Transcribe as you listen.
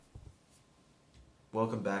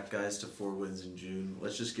Welcome back, guys, to 4 Wins in June.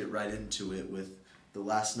 Let's just get right into it with the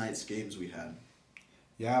last night's games we had.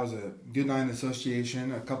 Yeah, it was a good night in the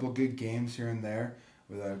association. A couple good games here and there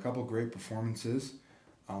with a couple great performances.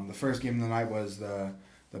 The first game of the night was the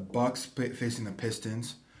Bucks facing the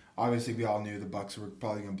Pistons. Obviously, we all knew the Bucks were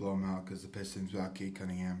probably going to blow them out because the Pistons without Cade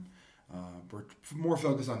Cunningham were more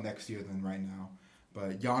focused on next year than right now.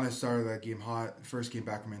 But Giannis started that game hot. First game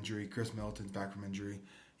back from injury. Chris Middleton's back from injury.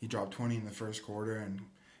 He dropped 20 in the first quarter, and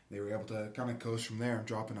they were able to kind of coast from there,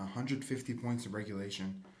 dropping 150 points in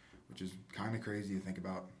regulation, which is kind of crazy to think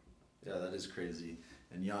about. Yeah, that is crazy.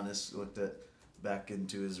 And Giannis looked back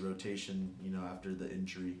into his rotation, after the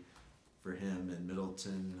injury for him and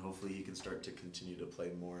Middleton. Hopefully he can start to continue to play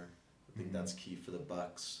more. I think that's key for the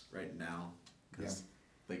Bucks right now because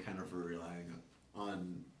they kind of were relying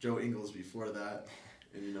on Joe Ingles before that.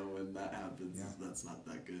 And, when that happens, that's not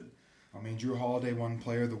that good. I mean, Drew Holiday won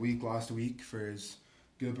Player of the Week last week for his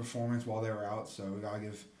good performance while they were out, so we got to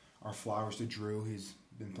give our flowers to Drew. He's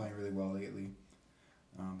been playing really well lately.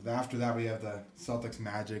 But after that, we have the Celtics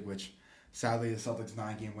Magic, which sadly the Celtics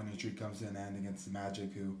 9-game winning streak comes to an end against the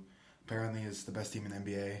Magic, who apparently is the best team in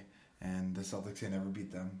the NBA, and the Celtics can never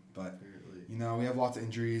beat them. But, we have lots of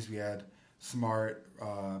injuries. We had Smart,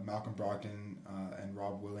 Malcolm Brogdon, and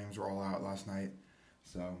Rob Williams were all out last night.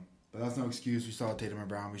 But that's no excuse. We saw Tatum and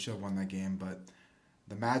Brown. We should have won that game. But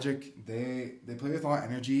the Magic, they play with a lot of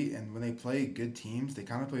energy, and when they play good teams, they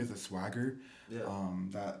kind of play with a swagger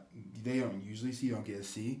that they don't usually see, don't get to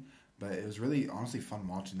see. But it was really, honestly, fun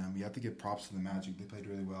watching them. You have to give props to the Magic. They played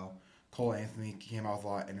really well. Cole Anthony came out with a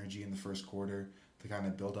lot of energy in the first quarter to kind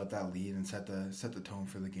of build up that lead and set the tone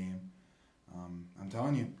for the game. I'm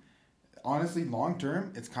telling you, honestly, long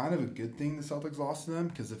term, it's kind of a good thing the Celtics lost to them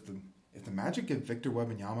because if the Magic get Victor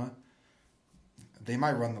Wembanyama, they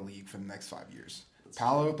might run the league for the next 5 years.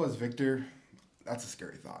 Paolo plus Victor, that's a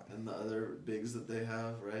scary thought. And the other bigs that they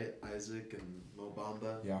have, right? Isaac and Mo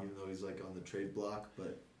Bamba, even though he's on the trade block.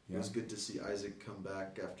 But it was good to see Isaac come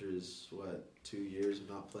back after his, 2 years of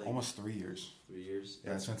not playing? Almost 3 years. 3 years?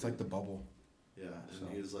 Yeah, since the bubble. Yeah,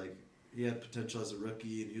 and he was he had potential as a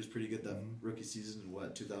rookie, and he was pretty good that rookie season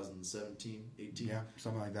in 2017, 18? Yeah,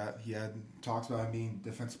 something like that. He had talks about him being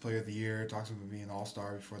Defensive Player of the Year, talks about him being an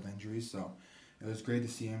All-Star before the injuries, so it was great to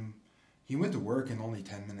see him. He went to work in only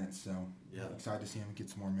 10 minutes, so excited to see him get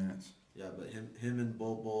some more minutes. Yeah, but him and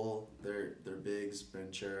Bol, they're bigs,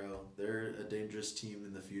 Banchero, they're a dangerous team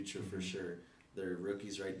in the future for sure. They're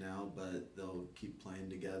rookies right now, but they'll keep playing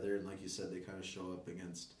together, and like you said, they kind of show up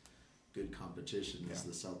against good competition as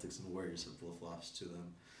the Celtics and Warriors have both lost to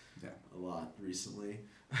them a lot recently.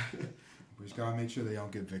 We just got to make sure they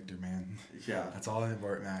don't get Victor, man. Yeah. That's all that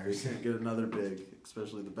matters. We can't get another big,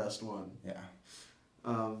 especially the best one. Yeah.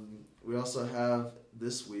 We also have,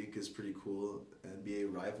 this week is pretty cool,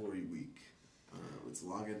 NBA Rivalry Week. It's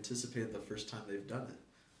long anticipated, the first time they've done it.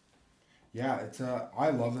 Yeah, it's I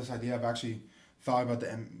love this idea. I've actually thought about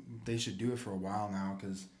they should do it for a while now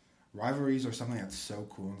because rivalries are something that's so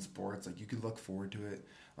cool in sports. You could look forward to it.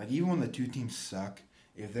 Even when the two teams suck,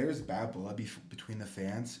 if there's bad blood between the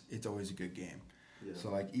fans, it's always a good game. Yeah.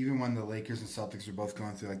 So, even when the Lakers and Celtics were both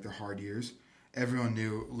going through, their hard years, everyone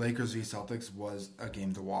knew Lakers v. Celtics was a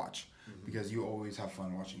game to watch because you always have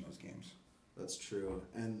fun watching those games. That's true.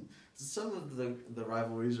 And some of the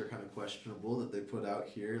rivalries are kind of questionable that they put out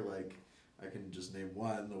here. I can just name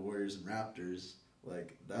one, the Warriors and Raptors.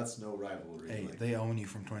 That's no rivalry. Hey, they own you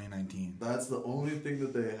from 2019. That's the only thing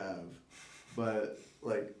that they have. But,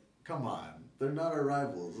 come on. They're not our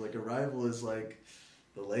rivals. A rival is,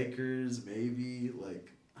 the Lakers, maybe.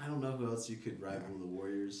 I don't know who else you could rival the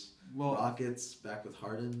Warriors. Well, Rockets, back with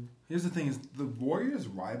Harden. Here's the thing is the Warriors'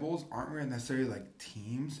 rivals aren't really necessarily,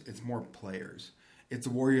 teams. It's more players. It's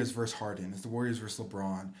the Warriors versus Harden. It's the Warriors versus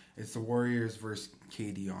LeBron. It's the Warriors versus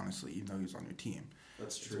KD, honestly, even though he was on your team.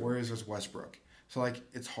 That's true. It's the Warriors versus Westbrook. So,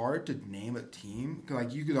 it's hard to name a team.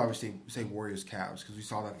 Cause, you could obviously say Warriors-Cavs because we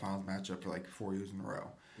saw that finals matchup for, 4 years in a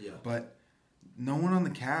row. Yeah. But no one on the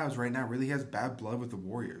Cavs right now really has bad blood with the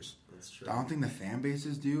Warriors. That's true. I don't think the fan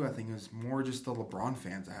bases do. I think it's more just the LeBron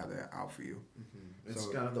fans that have that out for you. Mm-hmm. It's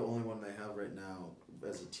kind of the only one they have right now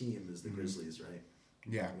as a team is the Grizzlies, right?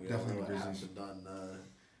 Yeah, we definitely all know what Grizzlies. happened on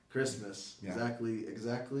Christmas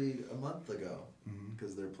exactly a month ago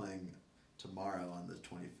because they're playing tomorrow on the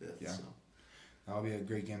 25th. Yeah. So. That'll be a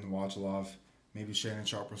great game to watch. Maybe Shannon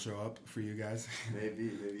Sharp will show up for you guys. Maybe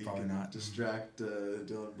Probably he can not. distract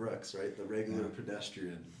Dylan Brooks, right? The regular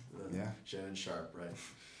pedestrian. Shannon Sharp, right?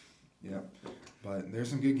 Yep. But there's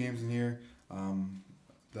some good games in here.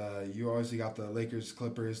 You obviously got the Lakers,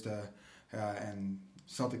 Clippers, and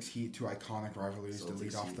Celtics Heat, two iconic rivalries to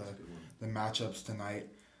lead off the matchups tonight.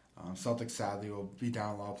 Celtics sadly will be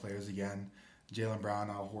down a lot of players again. Jalen Brown,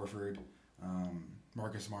 Al Horford,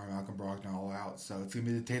 Marcus Smart, Malcolm Brogdon all out. So it's going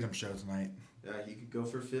to be the Tatum show tonight. Yeah, he could go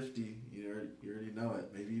for 50. You already know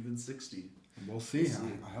it. Maybe even 60. We'll see.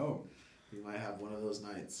 I hope. He might have one of those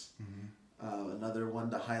nights. Mm-hmm. Another one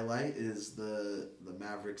to highlight is the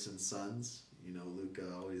Mavericks and Suns. Luka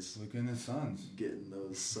and his Suns getting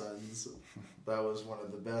those Suns. That was one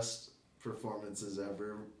of the best performances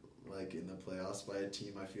ever, like in the playoffs by a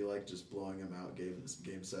team. I feel like just blowing them out game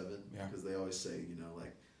 7. Yeah. Because they always say,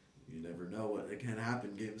 like you never know what can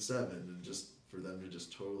happen game 7, and just for them to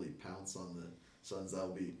just totally pounce on the Suns,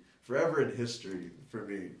 that'll be forever in history for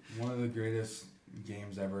me. One of the greatest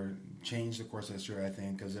games ever, changed the course of history, I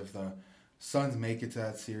think, because if the Suns make it to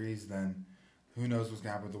that series, then who knows what's going to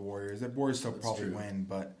happen with the Warriors. The Warriors still probably win,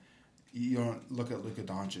 but you don't look at Luka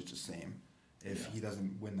Doncic the same if he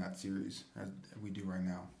doesn't win that series as we do right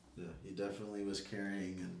now. Yeah, he definitely was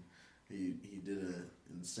carrying, and he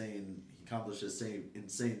accomplished an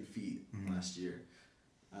insane feat last year.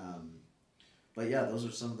 But yeah, those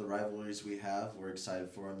are some of the rivalries we have. We're excited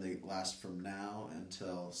for them. They last from now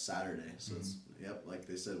until Saturday. So it's, like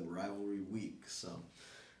they said, rivalry week. So,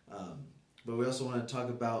 but we also want to talk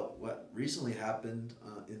about what recently happened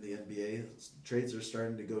in the NBA. Trades are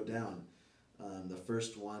starting to go down. The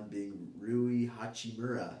first one being Rui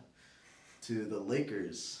Hachimura to the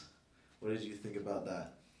Lakers. What did you think about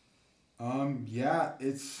that? Yeah,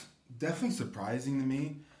 it's definitely surprising to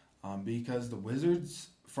me because the Wizards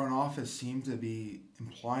front office seemed to be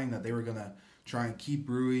implying that they were going to try and keep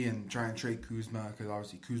Rui and try and trade Kuzma because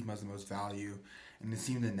obviously Kuzma has the most value, and it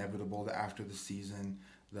seemed inevitable that after the season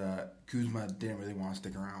that Kuzma didn't really want to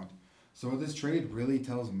stick around. So what this trade really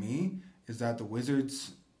tells me is that the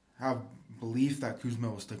Wizards have belief that Kuzma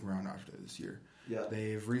will stick around after this year. Yeah.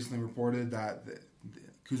 They've recently reported that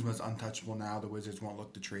Kuzma's untouchable now. The Wizards won't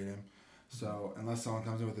look to trade him. So unless someone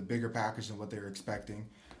comes in with a bigger package than what they were expecting,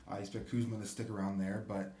 I expect Kuzma to stick around there.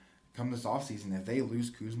 But come this offseason, if they lose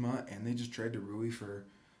Kuzma and they just trade to Rui for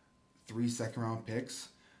 3 second-round picks,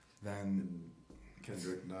 then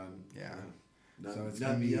Kendrick Nunn. Yeah. None, so it's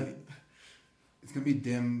gonna be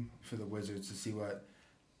dim for the Wizards to see what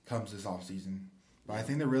comes this offseason. But I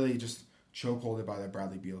think they're really just chokeholded by that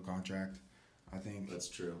Bradley Beal contract. I think that's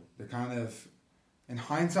true. They're kind of, in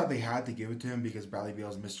hindsight, they had to give it to him because Bradley Beal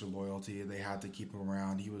is Mr. Loyalty. They had to keep him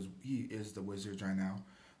around. He is the Wizards right now.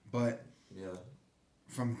 But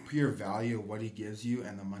from pure value of what he gives you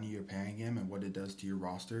and the money you're paying him and what it does to your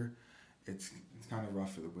roster, it's kind of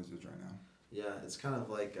rough for the Wizards right now. Yeah, it's kind of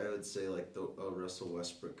like, I would say, like the Russell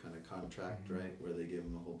Westbrook kind of contract, right? Where they gave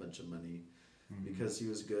him a whole bunch of money because he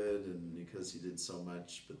was good and because he did so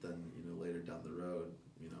much. But then, later down the road,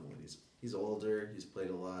 when he's older, he's played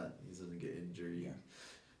a lot, he's going to get injured.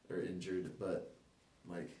 But,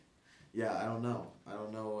 I don't know. I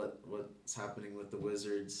don't know what's happening with the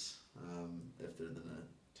Wizards. If they're going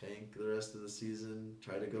to tank the rest of the season,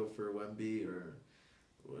 try to go for Wemby, or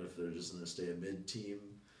if they're just going to stay a mid-team.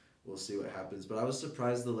 We'll see what happens. But I was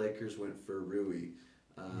surprised the Lakers went for Rui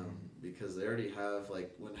because they already have,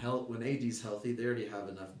 when AD's healthy, they already have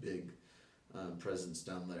enough big presence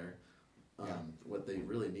down there. What they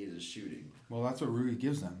really need is shooting. Well, that's what Rui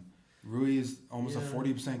gives them. Rui is almost a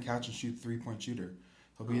 40% catch-and-shoot three-point shooter.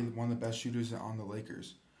 He'll be one of the best shooters on the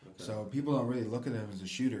Lakers. Okay. So people don't really look at him as a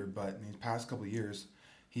shooter, but in the past couple of years,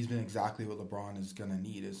 he's been exactly what LeBron is going to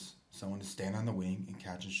need, is someone to stand on the wing and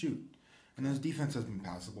catch and shoot. And his defense has been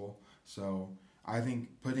passable. So I think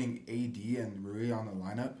putting AD and Rui on the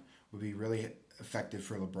lineup would be really effective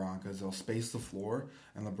for LeBron because they'll space the floor,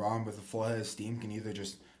 and LeBron, with a full head of steam, can either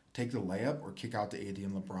just take the layup or kick out to AD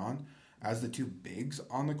and LeBron. As the two bigs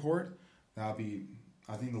on the court, that'll be,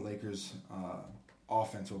 I think the Lakers'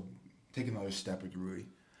 offense will take another step with Rui.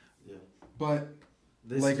 Yeah. But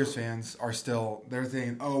Lakers fans are still, they're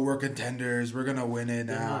thinking, we're contenders, we're going to win it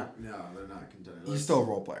now. They're not contenders. He's still a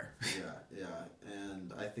role player. Yeah.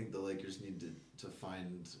 And I think the Lakers need to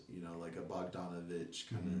find, like a Bogdanovich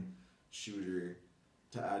kind of shooter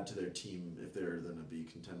to add to their team if they're going to be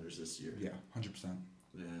contenders this year. Yeah, 100%.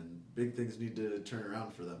 And big things need to turn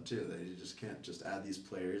around for them too. They just can't just add these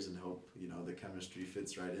players and hope the chemistry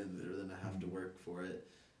fits right in. They're going to have to work for it,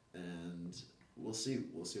 and we'll see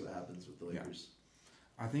what happens with the Lakers.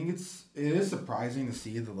 I think it is surprising to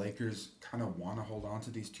see the Lakers kind of want to hold on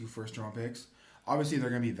to these 2 first-round picks. Obviously, they're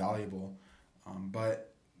going to be valuable,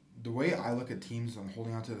 but the way I look at teams on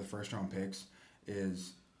holding on to the first-round picks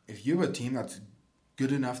is if you have a team that's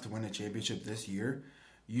good enough to win a championship this year,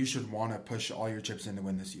 you should want to push all your chips in to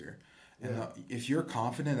win this year. And if you're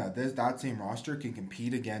confident that that same roster can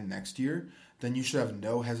compete again next year, then you should have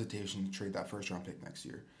no hesitation to trade that first-round pick next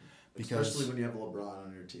year. Especially when you have LeBron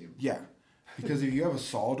on your team. Yeah, because if you have a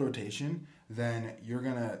solid rotation, then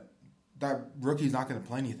that rookie's not going to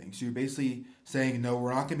play anything. So you're basically saying, no,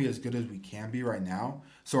 we're not going to be as good as we can be right now,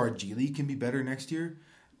 so our G League can be better next year.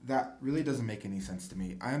 That really doesn't make any sense to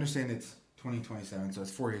me. I understand it's 2027, so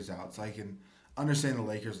it's 4 years out, so I can understand the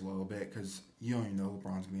Lakers a little bit because you don't even know LeBron's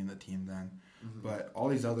going to be in the team then. Mm-hmm. But all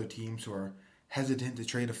these other teams who are hesitant to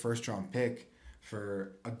trade a first-round pick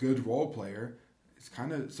for a good role player, it's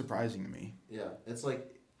kind of surprising to me. Yeah, it's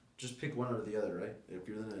like just pick one or the other, right? If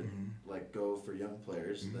you're going to go for young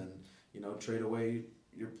players, then trade away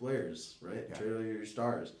your players, right? Yeah. Trade away your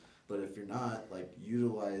stars. But if you're not,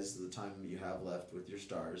 utilize the time you have left with your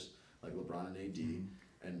stars, like LeBron and AD,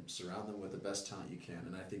 and surround them with the best talent you can.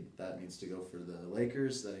 And I think that needs to go for the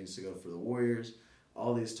Lakers. That needs to go for the Warriors.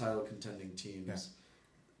 All these title contending teams,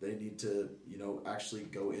 they need to, actually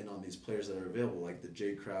go in on these players that are available, like the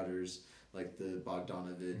Jay Crowders, like the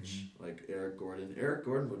Bogdanovich, like Eric Gordon. Eric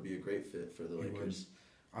Gordon would be a great fit for the Lakers.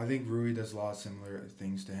 I think Rui does a lot of similar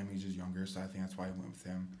things to him. He's just younger, so I think that's why I went with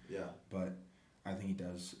him. Yeah. But I think he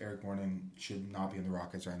does. Eric Gordon should not be in the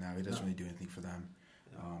Rockets right now. He doesn't really do anything for them.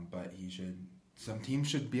 But he should. Some teams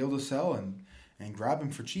should be able to sell and grab him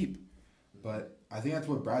for cheap. But I think that's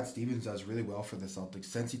what Brad Stevens does really well for the Celtics.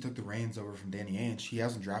 Since he took the reins over from Danny Ainge, he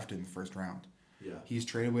hasn't drafted in the first round. Yeah. He's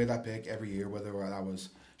traded away that pick every year, whether that was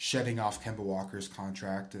shedding off Kemba Walker's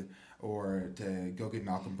contract or to go get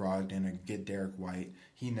Malcolm Brogdon or get Derek White.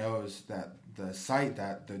 He knows that the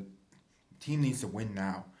team needs to win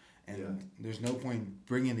now. And there's no point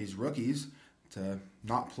bringing these rookies to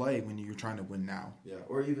not play when you're trying to win now. Yeah,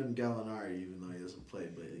 or even Gallinari, even though he doesn't play.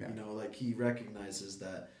 But, he recognizes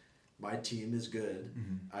that my team is good.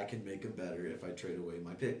 I can make them better if I trade away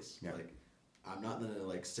my picks. Yeah. I'm not going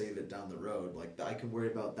to, save it down the road. I can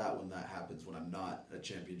worry about that when that happens, when I'm not a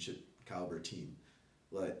championship caliber team.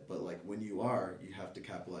 But when you are, you have to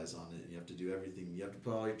capitalize on it. You have to do everything. You have to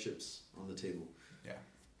put all your chips on the table. Yeah.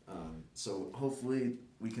 So hopefully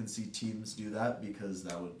we can see teams do that because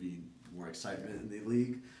that would be more excitement in the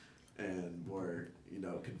league and more,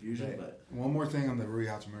 confusion. Hey, but one more thing on the Rui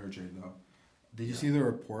Hachimura trade, though. Did you see the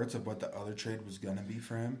reports of what the other trade was going to be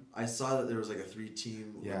for him? I saw that there was a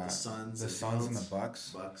 3-team with the Suns. The Suns and the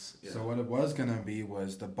Bucks. Yeah. So what it was going to be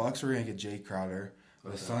was the Bucks were going to get Jay Crowder,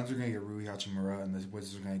 the Suns were going to get Rui Hachimura, and the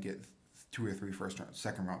Wizards were going to get 2 or 3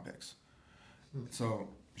 second-round picks. So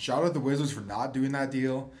shout out the Wizards for not doing that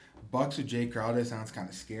deal. Bucks with Jay Crowder sounds kind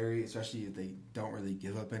of scary, especially if they don't really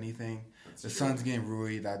give up anything. That's true. Suns getting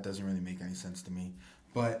Rui, that doesn't really make any sense to me.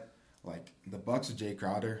 But, the Bucks with Jay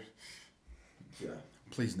Crowder,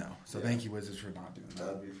 please no. So thank you, Wizards, for not doing that.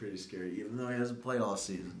 That would be pretty scary, even though he hasn't played all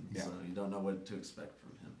season. Yeah. So you don't know what to expect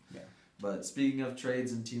from him. Yeah. But speaking of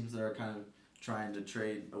trades and teams that are kind of trying to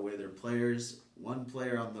trade away their players, one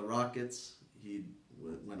player on the Rockets, he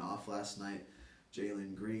went off last night,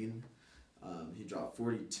 Jalen Green. He dropped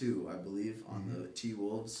 42, I believe, on the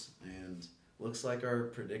T-Wolves, and looks like our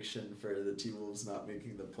prediction for the T-Wolves not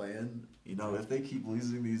making the play-in. If they keep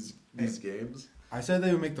losing these games. I said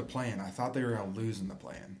they would make the play-in. I thought they were going to lose in the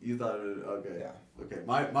play-in. You thought it would? Okay. Yeah. Okay.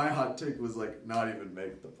 My hot take was not even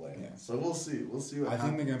make the play-in. Yeah. So we'll see. We'll see what happens. I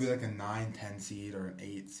think they're going to be a 9-10 seed or an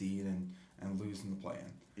 8 seed and lose in the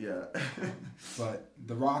play-in. Yeah. But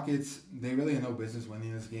the Rockets, they really have no business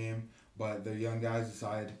winning this game, but their young guys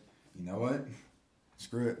decide, you know what?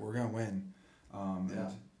 Screw it. We're going to win.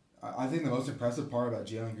 I think the most impressive part about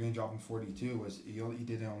Jalen Green dropping 42 was he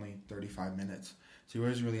did it only 35 minutes. So he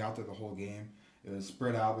wasn't really out there the whole game. It was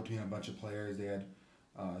spread out between a bunch of players. They had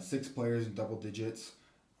 6 players in double digits.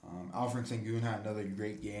 Alfred Sengun had another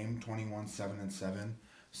great game, 21, 7, and 7.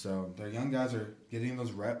 So their young guys are getting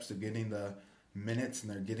those reps. They're getting the minutes,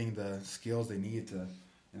 and they're getting the skills they need to,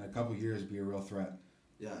 in a couple years, be a real threat.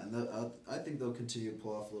 Yeah, and I think they'll continue to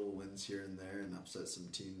pull off little wins here and there and upset some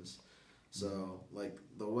teams. So,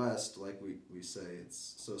 the West, we say,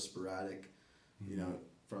 it's so sporadic.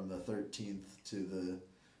 From the 13th to the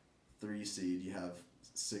 3 seed, you have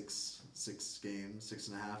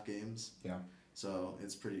 6.5 games. Yeah. So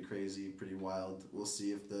it's pretty crazy, pretty wild. We'll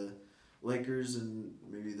see if the Lakers and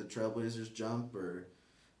maybe the Trailblazers jump,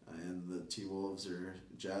 and the T-Wolves or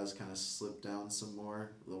Jazz kind of slip down some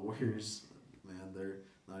more. The Warriors, man, they're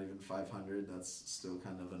not even 500. That's still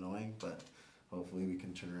kind of annoying, but hopefully we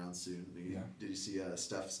can turn around soon. Did you see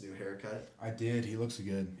Steph's new haircut? I did. He looks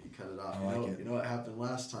good. He cut it off. You know what happened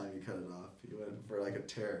last time he cut it off? He went for a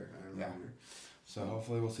tear, I remember. Yeah. So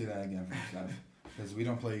hopefully we'll see that again from Steph. because we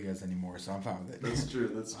don't play you guys anymore, so I'm fine with it. That's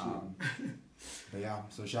true. That's true. But yeah,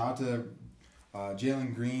 so shout out to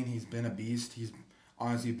Jalen Green. He's been a beast. He's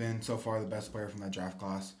honestly been so far the best player from that draft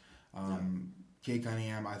class. Cade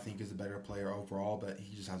Cunningham, I think, is a better player overall, but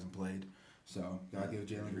he just hasn't played. So gotta give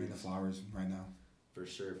Jalen Green the flowers right now. For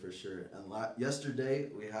sure, for sure. And yesterday,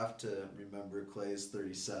 we have to remember Clay's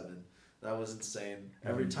 37. That was insane.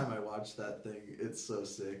 Every time I watch that thing, it's so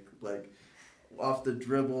sick. Like, off the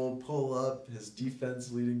dribble, pull up, his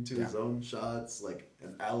defense leading to his own shots, like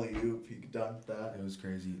an alley-oop, he dunked that. It was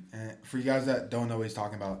crazy. And for you guys that don't know what he's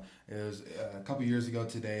talking about, it was a couple years ago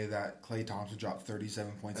today that Klay Thompson dropped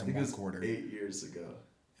 37 points in one quarter. 8 years ago.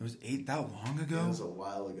 It was that long ago? It was a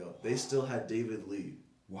while ago. They still had David Lee.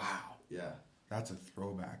 Wow. Yeah. That's a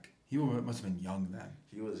throwback. He must have been young then.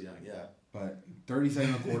 He was young, yeah. But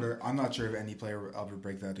 37 a quarter, I'm not sure if any player will ever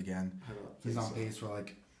break that again. He's on pace for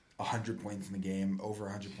like 100 points in the game, over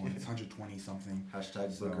 100 points, 120 something.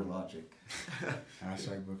 Hashtag Booker Logic.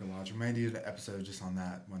 Hashtag Booker Logic. We might do an episode just on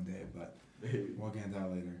that one day, but we'll get into that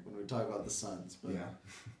later. When we talk about the Suns. But yeah.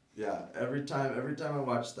 Yeah, every time I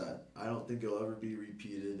watch that, I don't think it'll ever be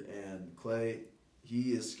repeated. And Klay,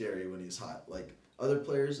 he is scary when he's hot. Like, other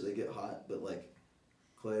players, they get hot, but like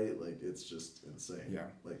Klay, like, it's just insane. Yeah.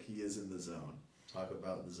 Like, he is in the zone. Talk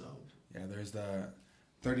about the zone. Yeah, there's the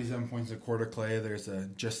 37 points a quarter Klay. There's a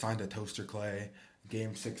just signed a toaster Klay.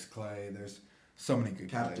 Game 6 Klay. There's so many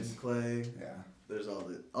good Captain Klays. Klay. Yeah. There's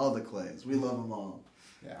all the Klays. We love them all.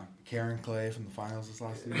 Yeah. Karen Klay from the finals this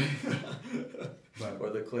last year.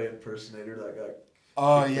 Or the Klay impersonator that got...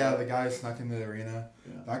 Oh, yeah, the guy snuck into the arena.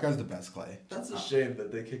 Yeah. That guy's the best Klay. That's a shame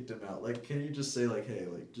that they kicked him out. Like, can you just say, like, hey,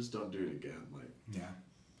 like, just don't do it again? Like, yeah.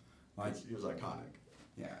 Like, he was iconic.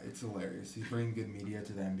 Yeah, it's hilarious. He's bringing good media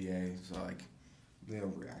to the NBA, so, like, they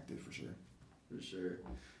overreacted for sure. For sure.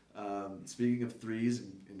 Speaking of threes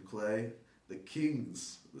and Klay, the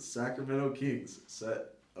Kings, the Sacramento Kings, set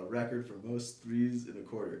a record for most threes in a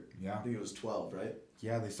quarter. Yeah. I think it was 12, right?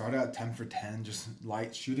 Yeah, they started at 10 for 10, just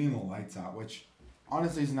shooting the lights out, which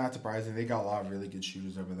honestly is not surprising. They got a lot of really good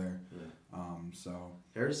shooters over there. Yeah. So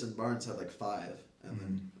Harrison Barnes had like 5, and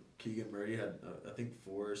then Keegan Murray had I think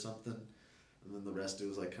 4 or something, and then the rest it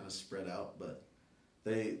was like kind of spread out. But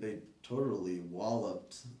they totally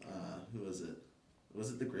walloped. Who was it?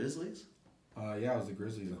 Was it the Grizzlies? Yeah, it was the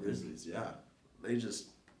Grizzlies. The Grizzlies, yeah. They just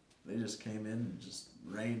came in and just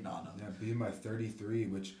rained on them. Yeah, beat them by 33,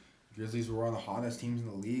 which Grizzlies were one of the hottest teams in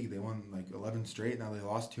the league. They won like 11 straight. Now they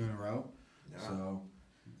lost 2 in a row. Yeah. So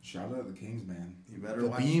shout out to the Kings, man.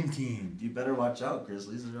 Beam team. You better watch out.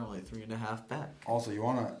 Grizzlies are only 3.5 back. Also, you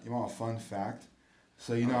want a fun fact?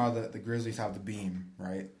 So you know how the Grizzlies have the beam,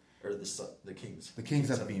 right? Or the Kings. The Kings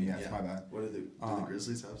have the beam. Yes, my bad. What do the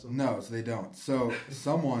Grizzlies have something? No, so they don't. So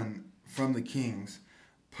someone from the Kings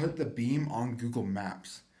put the beam on Google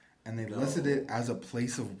Maps, and they listed it as a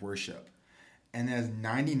place of worship, and it has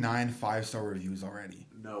 99 5-star reviews already.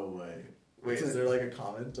 No way. Wait, is there like a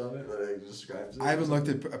comment on it that describes it? I haven't looked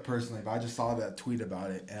at it personally, but I just saw that tweet about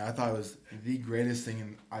it, and I thought it was the greatest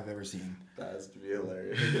thing I've ever seen. That has to be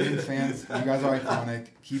hilarious. Kings fans, you guys are iconic.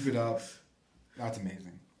 Keep it up. That's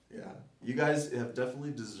amazing. Yeah, you guys have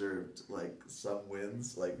definitely deserved like some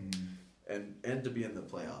wins, like and to be in the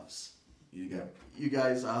playoffs. You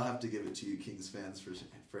guys, I'll have to give it to you, Kings fans,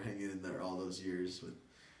 for hanging in there all those years with.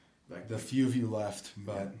 The few of you left,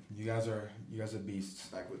 but you guys are beasts.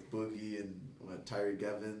 Back with Boogie and Tyreke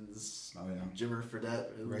Evans. Oh yeah, Jimmer Fredette,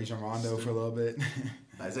 Rajon Rondo for a little bit.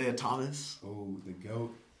 Isaiah Thomas. Oh, the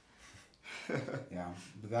GOAT. Yeah,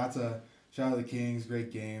 but that's a shout out to the Kings. Great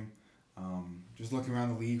game. Just looking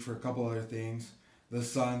around the league for a couple other things. The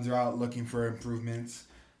Suns are out looking for improvements.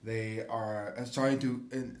 They are trying to,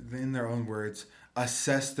 in their own words,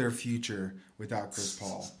 assess their future without Chris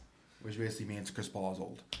Paul, which basically means Chris Paul is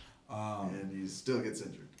old. And he still gets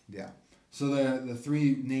injured. Yeah. So the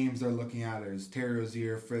 3 names they're looking at is Terry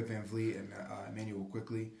Rozier, Fred VanVleet, and Emmanuel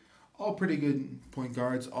Quickley. All pretty good point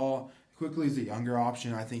guards. Quickley is the younger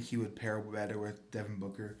option. I think he would pair better with Devin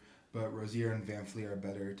Booker. But Rozier and VanVleet are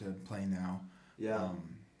better to play now. Yeah.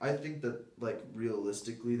 I think that, like,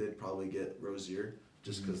 realistically, they'd probably get Rozier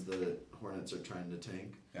just because the Hornets are trying to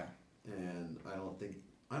tank. Yeah. And I don't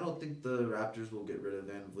think the Raptors will get rid of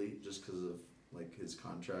VanVleet just because of like his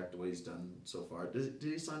contract, the way he's done so far. Did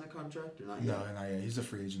he sign a contract or not yet? No, not yet. He's a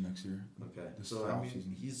free agent next year. Okay, so I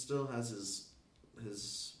mean, he still has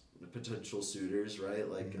his potential suitors, right?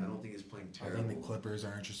 Like I don't think he's playing terrible. I think the Clippers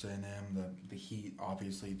are interested in him. The Heat,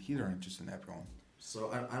 obviously, the Heat are interested in everyone.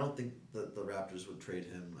 So I don't think that the Raptors would trade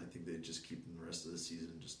him. I think they'd just keep him the rest of the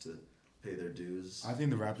season just to pay their dues. I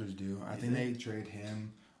think the Raptors do. I think they trade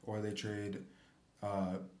him or they trade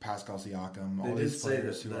Pascal Siakam, all They did these say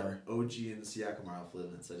players that OG and Siakam are off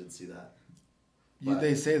limits. I did see that.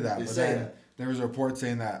 They say that, they but say then that. there was a report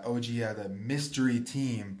saying that OG had a mystery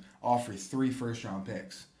team offer 3 first-round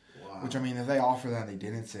picks. Wow. Which, I mean, if they offer that and they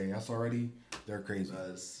didn't say yes already, they're crazy.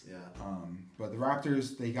 Yeah. But the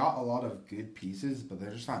Raptors, they got a lot of good pieces, but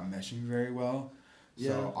they're just not meshing very well.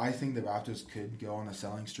 So I think the Raptors could go on a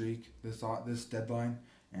selling streak this deadline,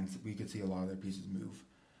 and we could see a lot of their pieces move.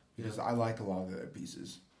 Because I like a lot of their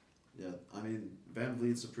pieces. Yeah, I mean, Van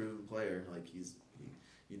Vliet's a proven player. Like,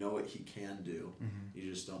 you know what he can do. Mm-hmm.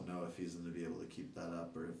 You just don't know if he's going to be able to keep that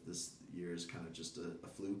up or if this year is kind of just a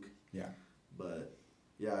fluke. Yeah. But,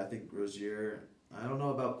 yeah, I think Rozier, I don't know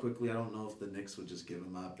about quickly. I don't know if the Knicks would just give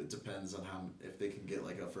him up. It depends on if they can get,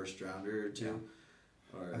 like, a first rounder or two.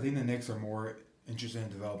 Yeah. Or, I think the Knicks are more interested in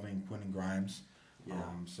developing Quentin Grimes. Yeah.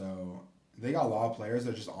 So they got a lot of players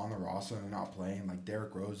that are just on the roster and they're not playing. Like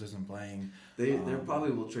Derrick Rose isn't playing. They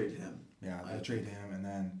probably will trade him. Yeah, they'll trade him. And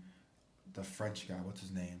then the French guy, what's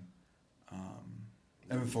his name?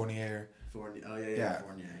 Evan Fournier.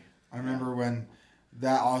 Fournier. I remember when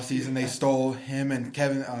that offseason they stole him and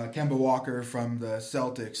Kemba Walker from the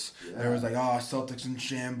Celtics. Yeah. There was like, Celtics in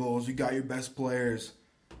shambles. You got your best players.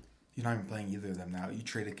 You're not even playing either of them now. You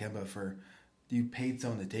traded Kemba you paid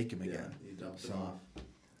someone to take him again. You dumped him off.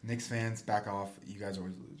 Knicks fans, back off. You guys are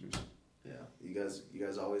always losers. Yeah, you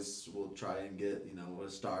guys always will try and get a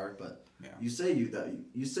star, but yeah. you say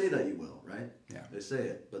that you will, right? Yeah, they say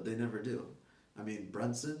it, but they never do. I mean,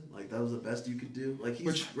 Brunson, like that was the best you could do. Like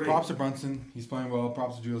he's great. Props to Brunson, he's playing well.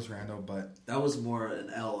 Props to Julius Randle, but that was more an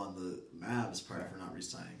L on the Mavs part for not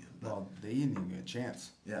re-signing him. But, well, they didn't even get a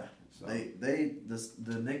chance. Yeah. So.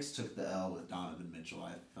 The Knicks took the L with Donovan Mitchell.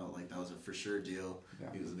 I felt like that was a for sure deal. Yeah.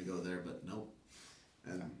 He was going to go there, but nope.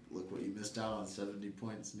 And look what you missed out on, 70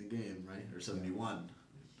 points in a game, right? Or 71.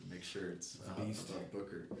 To make sure it's above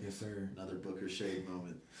Booker. Yes, sir. Another Booker shade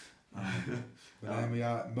moment. But then we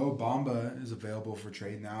got Mo Bamba is available for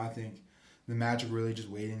trade now. I think the Magic really just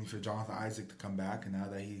waiting for Jonathan Isaac to come back, and now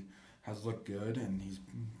that he has looked good and he's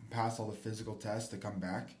passed all the physical tests to come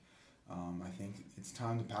back, I think it's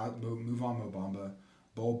time to move on Mo Bamba.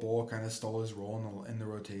 Bol kind of stole his role in the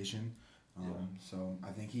rotation. So I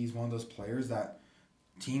think he's one of those players that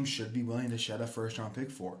teams should be willing to shed a first-round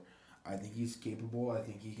pick for. I think he's capable. I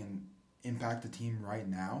think he can impact the team right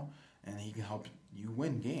now, and he can help you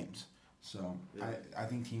win games. So I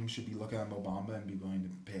think teams should be looking at Mo Bamba and be willing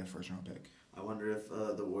to pay a first-round pick. I wonder if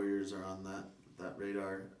the Warriors are on that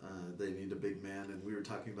radar. They need a big man, and we were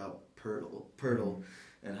talking about Pirtle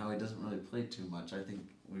and how he doesn't really play too much. I think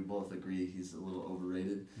we both agree he's a little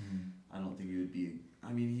overrated. I don't think he would be.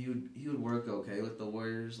 I mean, he would work okay with the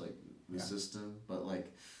Warriors, like the system, but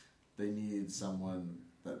like they need someone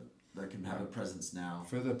that can have a presence now.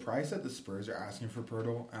 For the price that the Spurs are asking for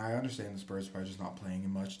Pirtle, and I understand the Spurs are probably just not playing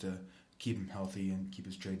him much to keep him healthy and keep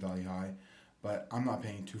his trade value high, but I'm not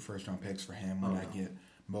paying 2 first-round picks for him when I get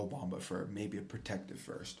Mo Bamba for maybe a protective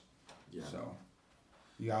first. Yeah. So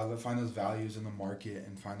you gotta find those values in the market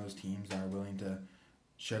and find those teams that are willing to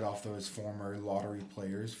shed off those former lottery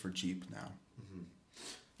players for cheap now.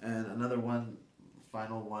 And another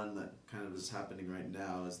final one that kind of is happening right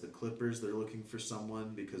now is the Clippers. They're looking for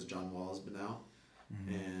someone because John Wall has been out,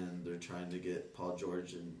 and they're trying to get Paul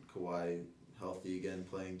George and Kawhi healthy again,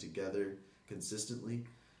 playing together consistently.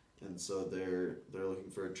 And so they're looking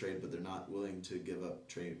for a trade, but they're not willing to give up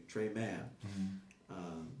Trey Mann,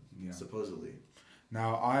 supposedly.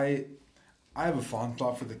 Now, I have a fond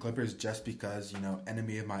thought for the Clippers just because,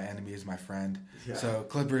 enemy of my enemy is my friend. Yeah. So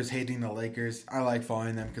Clippers hating the Lakers, I like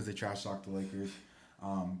following them because they trash talk the Lakers.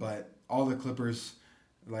 But all the Clippers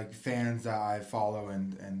fans that I follow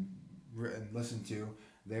and listen to,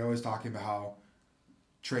 they always talking about how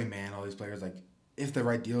Trey Mann, all these players, if the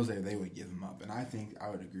right deal's there, they would give him up. And I think I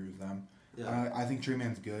would agree with them. Yeah. I think Trey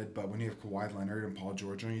Mann's good, but when you have Kawhi Leonard and Paul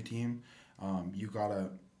George on your team, you got to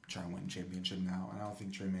try and win a championship now. And I don't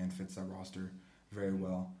think Trey Mann fits that roster very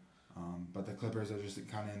well. But the Clippers are just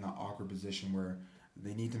kind of in an awkward position where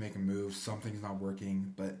they need to make a move. Something's not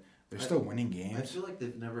working, but they're still winning games. I feel like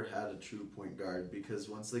they've never had a true point guard because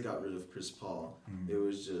once they got rid of Chris Paul, it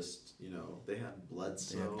was just, they had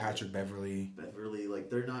Bledsoe. They had Patrick Beverly.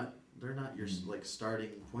 They're not your starting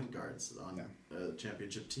point guards on a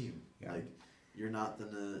championship team. Yeah. You're not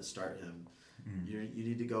gonna start him. You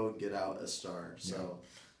need to go and get out a star. So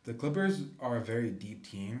the Clippers are a very deep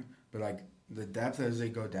team, but the depth as they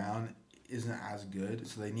go down isn't as good.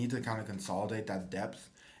 So they need to kind of consolidate that depth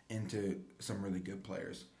into some really good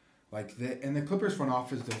players. And the Clippers front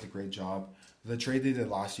office does a great job. The trade they did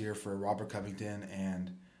last year for Robert Covington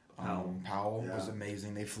and Powell Yeah. was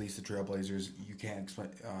amazing. They fleeced the Trailblazers. You can't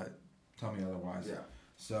tell me otherwise. Yeah.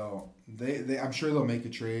 So they I'm sure they'll make a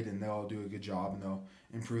trade and they'll do a good job and they'll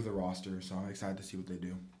improve the roster. So I'm excited to see what they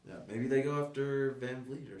do. Yeah, maybe they go after Van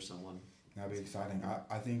Vliet or someone. That'd be exciting.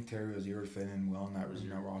 I think Terry Rozier would fit in well in that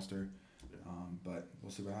roster. Yeah. But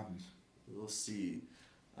we'll see what happens. We'll see.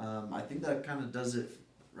 I think that kind of does it,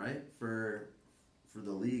 right, for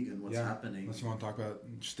the league and what's happening. Unless you want to talk about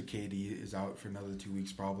just the KD is out for another 2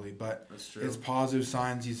 weeks probably. But That's true. it's positive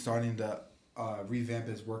signs. He's starting to revamp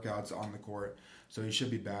his workouts on the court. So he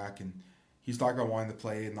should be back. And he's talking about wanting to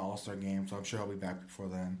play in the All-Star game. So I'm sure he'll be back before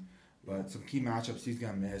then. But some key matchups he's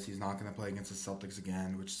going to miss. He's not going to play against the Celtics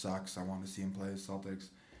again, which sucks. I want to see him play the Celtics.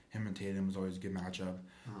 Him and Tatum is always a good matchup.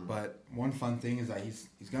 But one fun thing is that he's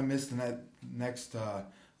going to miss the next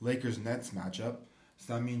Lakers-Nets matchup.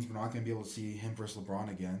 So that means we're not going to be able to see him versus LeBron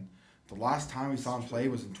again. The last time we saw him play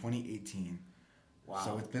was in 2018. Wow.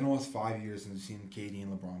 So it's been almost 5 years since we've seen KD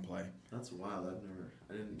and LeBron play. That's wild.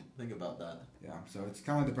 I didn't think about that. Yeah, so it's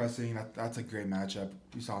kind of depressing. That's a great matchup.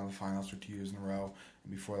 We saw in the finals for 2 years in a row.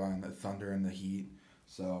 And before that, in the Thunder and the Heat.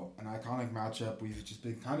 So an iconic matchup we've just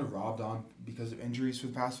been kind of robbed on because of injuries for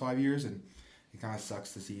the past 5 years. And it kind of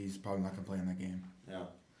sucks to see he's probably not going to play in that game. Yeah.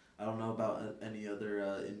 I don't know about any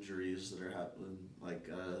other injuries that are happening. Like,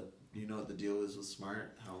 do you know what the deal is with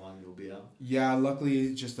Smart? How long he'll be out? Yeah, luckily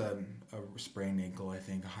it's just a sprained ankle, I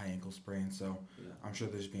think, a high ankle sprain. So Yeah. I'm sure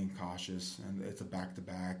they're just being cautious. And it's a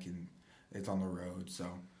back-to-back, and it's on the road. So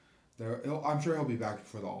I'm sure he'll be back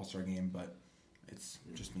for the All-Star game, but it's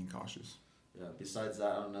just being cautious. Yeah. Besides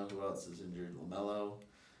that, I don't know who else is injured. LaMelo.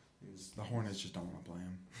 The Hornets just don't want to play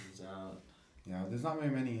him. He's out. Yeah, there's not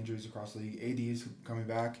very many injuries across the league. AD is coming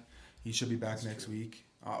back. He should be back next week,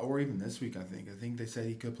 or even this week. I think they said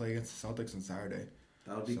he could play against the Celtics on Saturday.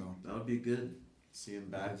 That would be good. See him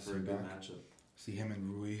back for a good matchup. See him and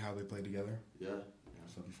Rui, how they play together. Yeah.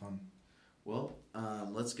 So it'll be fun. Well,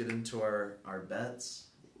 let's get into our bets.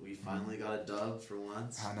 We finally got a dub for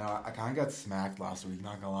once. I know. I kind of got smacked last week,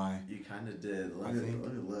 not going to lie. You kind of did. Let me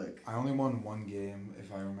look. I only won one game,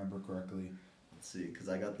 if I remember correctly. Let's see, because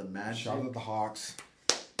I got the Magic. Shout out the Hawks.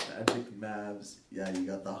 Magic, Mavs. Yeah, you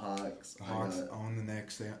got the Hawks. The Hawks own the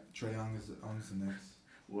Knicks. Trae Young owns the Knicks.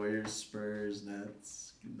 Warriors, Spurs,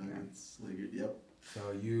 Nets, Nuggets, Lakers. Yep. So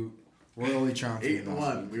you royally trounced me.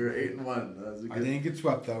 8-1. We were 8-1. That was a good. I didn't get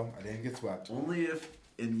swept though. I didn't get swept. Only if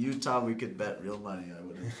in Utah we could bet real money, I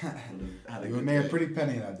would have had a You good made day. a pretty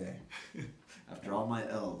penny that day. After all my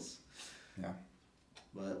L's. Yeah.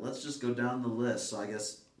 But let's just go down the list. So I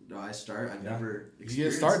guess, do I start? I've never experienced You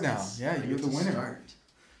get to start now. this. Yeah, you're the winner. Start.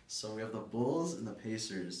 So we have the Bulls and the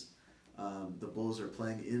Pacers. The Bulls are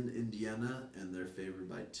playing in Indiana, and they're favored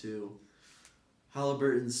by 2.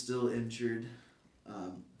 Halliburton's still injured.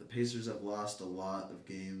 The Pacers have lost a lot of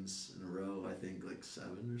games in a row, I think like 7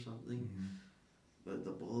 or something. Mm-hmm. But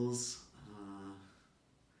the Bulls,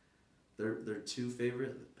 they're 2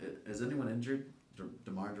 favorite. Is anyone injured?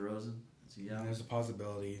 DeMar DeRozan? Is he out? There's a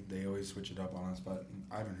possibility. They always switch it up on us, but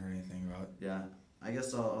I haven't heard anything about it. Yeah, I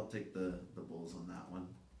guess I'll take the Bulls on that one.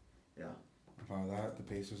 Yeah. About that, the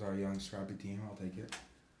Pacers are a young, scrappy team. I'll take it.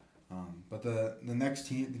 But the next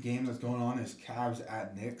the game that's going on is Cavs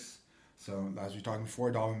at Knicks. So as we were talking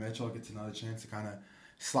before, Donovan Mitchell gets another chance to kind of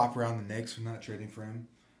slap around the Knicks for not trading for him.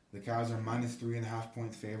 The Cavs are -3.5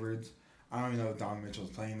 point favorites. I don't even know if Donovan Mitchell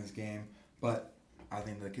is playing this game, but I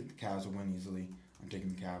think the Cavs will win easily. I'm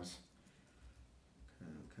taking the Cavs.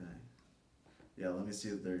 Okay. Yeah, let me see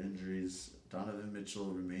if there are injuries. Donovan Mitchell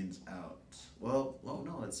remains out. Well,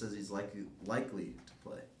 no, it says he's likely to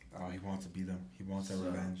play. Oh, he wants to beat them. He wants that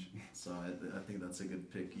revenge. So I think that's a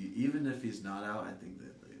good pick. Even if he's not out, I think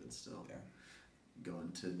that they would still go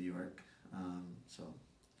into New York. So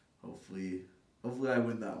hopefully I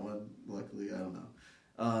win that one. Luckily, I don't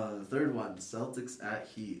know. Third one, Celtics at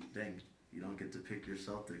Heat. Dang, you don't get to pick your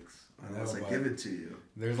Celtics unless I give it to you.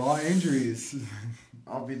 There's a lot of injuries.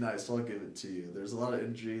 I'll be nice. I'll give it to you. There's a lot of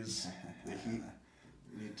injuries. The Heat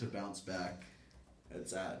need to bounce back.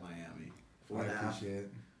 It's at Miami. I appreciate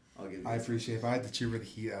it. I'll give you. I appreciate it. If I had to cheer for the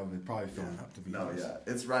Heat, I would probably fill up to be honest.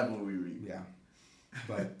 It's rivalry week. Yeah,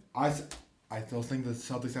 but I still think the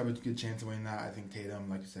Celtics have a good chance of winning that. I think Tatum,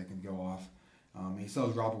 like you said, can go off. He still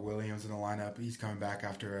has Robert Williams in the lineup. He's coming back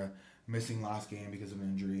after a missing last game because of an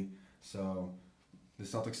injury. So the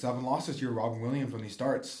Celtics haven't lost this year. Robert Williams when he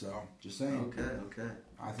starts. So just saying. Okay.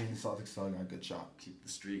 I think the Celtics still got a good shot. Keep the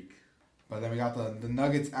streak. But then we got the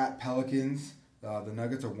Nuggets at Pelicans. The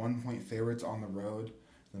Nuggets are 1 point favorites on the road.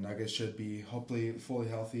 The Nuggets should be hopefully fully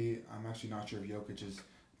healthy. I'm actually not sure if Jokic is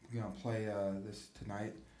going to play this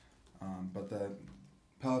tonight. But the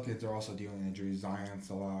Pelicans are also dealing with injuries. Zion's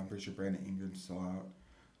still out. I'm pretty sure Brandon Ingram's still out.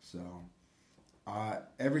 So,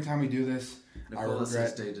 every time we do this, I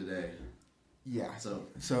regret. Day today. Yeah.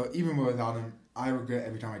 So even without him, I regret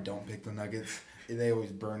every time I don't pick the Nuggets. They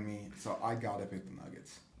always burn me. So I gotta pick the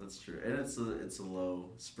Nuggets. That's true, and it's a low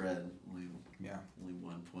spread. Only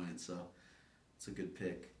 1 point. So it's a good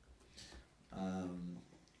pick.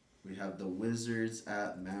 We have the Wizards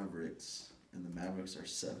at Mavericks, and the Mavericks are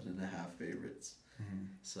 7.5 favorites. Mm-hmm.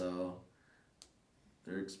 So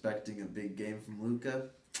they're expecting a big game from Luka.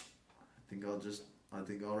 I think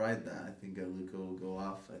I'll ride that. I think Luka will go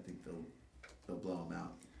off. I think they'll blow him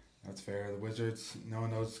out. That's fair. The Wizards, no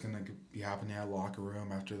one knows what's going to be happening in the locker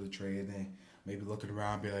room after the trade. They maybe looking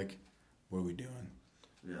around and be like, what are we doing?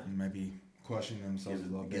 Yeah. And maybe questioning themselves a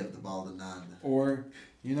little bit. Give the ball to none. Or,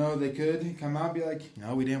 they could come out and be like,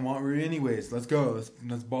 no, we didn't want Rui anyways. Let's go.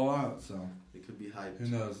 Let's ball out. So it could be hyped. Who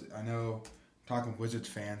knows? I know, talking with Wizards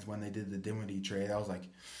fans, when they did the Dinwiddie trade, I was like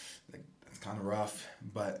that's kind of rough.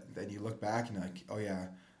 But then you look back and you're like, oh yeah,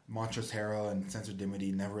 Montrezl Harrell and Spencer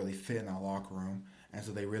Dinwiddie never really fit in that locker room. And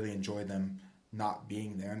so they really enjoyed them not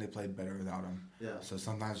being there, and they played better without him. Yeah. So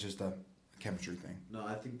sometimes it's just a chemistry thing. No,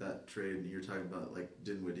 I think that trade you're talking about, like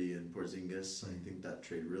Dinwiddie and Porzingis, I think that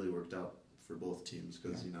trade really worked out for both teams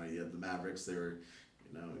because you had the Mavericks. They were,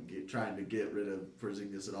 trying to get rid of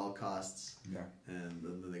Porzingis at all costs. Yeah. And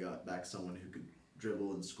then they got back someone who could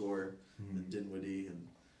dribble and score, and Dinwiddie, and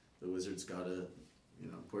the Wizards got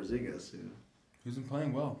Porzingis who's been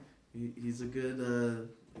playing well. He's a good.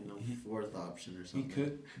 Fourth option or something. He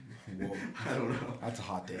could. Whoa. I don't know. That's a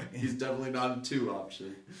hot take. He's definitely not a 2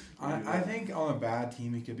 option. I think on a bad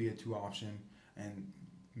team he could be a 2 option and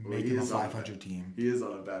make him a 500 team. He is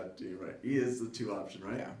on a bad team, right? He is the 2 option,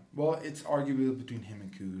 right? Yeah. Well, it's arguably between him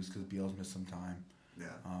and Kuz because Beal's missed some time. Yeah.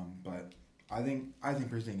 But I think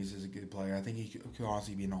Porzingis is a good player. I think he could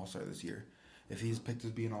honestly be an all-star this year. If he's picked to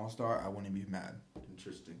be an all-star, I wouldn't be mad.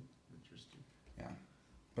 Interesting. Yeah.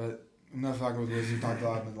 But enough talking with Wizards. We talked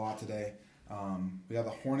about them a lot today. We have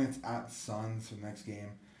the Hornets at Suns for the next game.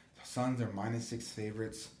 The Suns are -6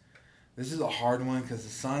 favorites. This is a hard one because the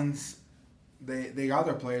Suns, they got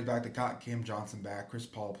their players back. They got Cam Johnson back. Chris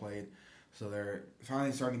Paul played. So they're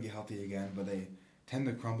finally starting to get healthy again. But they tend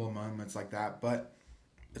to crumble in moments like that. But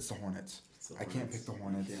it's the Hornets. I can't pick the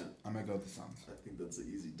Hornets. I'm going to go with the Suns. I think that's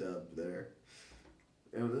an easy dub there.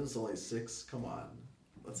 And it was only 6. Come on.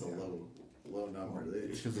 That's a low number. Well,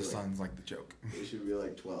 it's because the Suns like the joke. They should be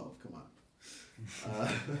like 12. Come on.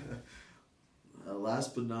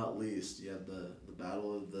 Last but not least, you have the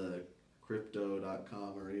battle of the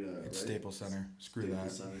Crypto.com arena. It's right? Staples Center. Screw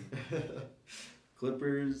Staples that. Center.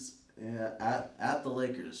 Clippers at the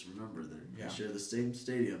Lakers. Remember, they share the same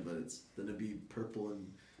stadium, but it's going to be purple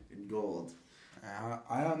and gold.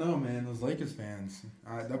 I don't know, man. Those Lakers fans,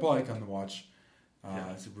 they'll probably come to watch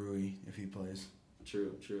Rui if he plays.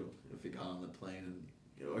 True. If he got on the plane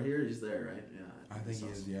or here he's there, right? Yeah, I think he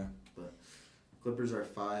is. Yeah. But Clippers are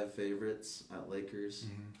 5 favorites at Lakers.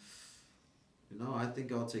 Mm-hmm. I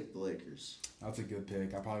think I'll take the Lakers. That's a good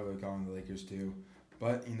pick. I probably would have gone the Lakers too,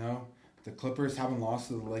 but the Clippers haven't lost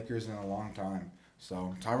to the Lakers in a long time.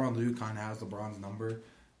 So Tyronn Lue kind of has LeBron's number.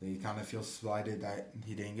 They kind of feel slighted that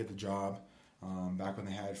he didn't get the job back when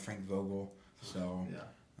they had Frank Vogel. So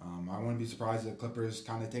I wouldn't be surprised if the Clippers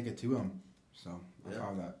kind of take it to him. So I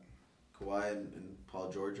found that. Kawhi and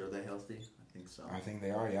Paul George, are they healthy? I think so. I think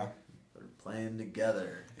they are, yeah. They're playing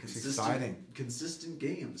together. It's exciting. Consistent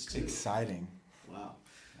games, too. Exciting. Wow.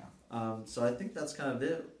 Yeah. So I think that's kind of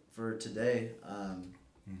it for today.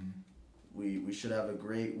 We should have a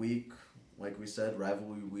great week. Like we said,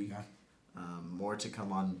 Rivalry Week. Yeah. More to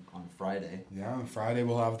come on Friday. Yeah, on Friday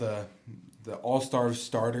we'll have the All-Star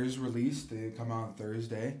starters released. They come out on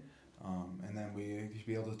Thursday. And then we should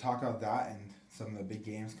be able to talk about that and some of the big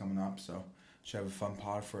games coming up. So should have a fun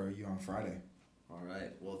pod for you on Friday. All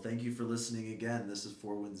right. Well, thank you for listening again. This is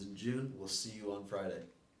 4 Wins in June. We'll see you on Friday.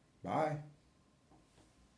 Bye.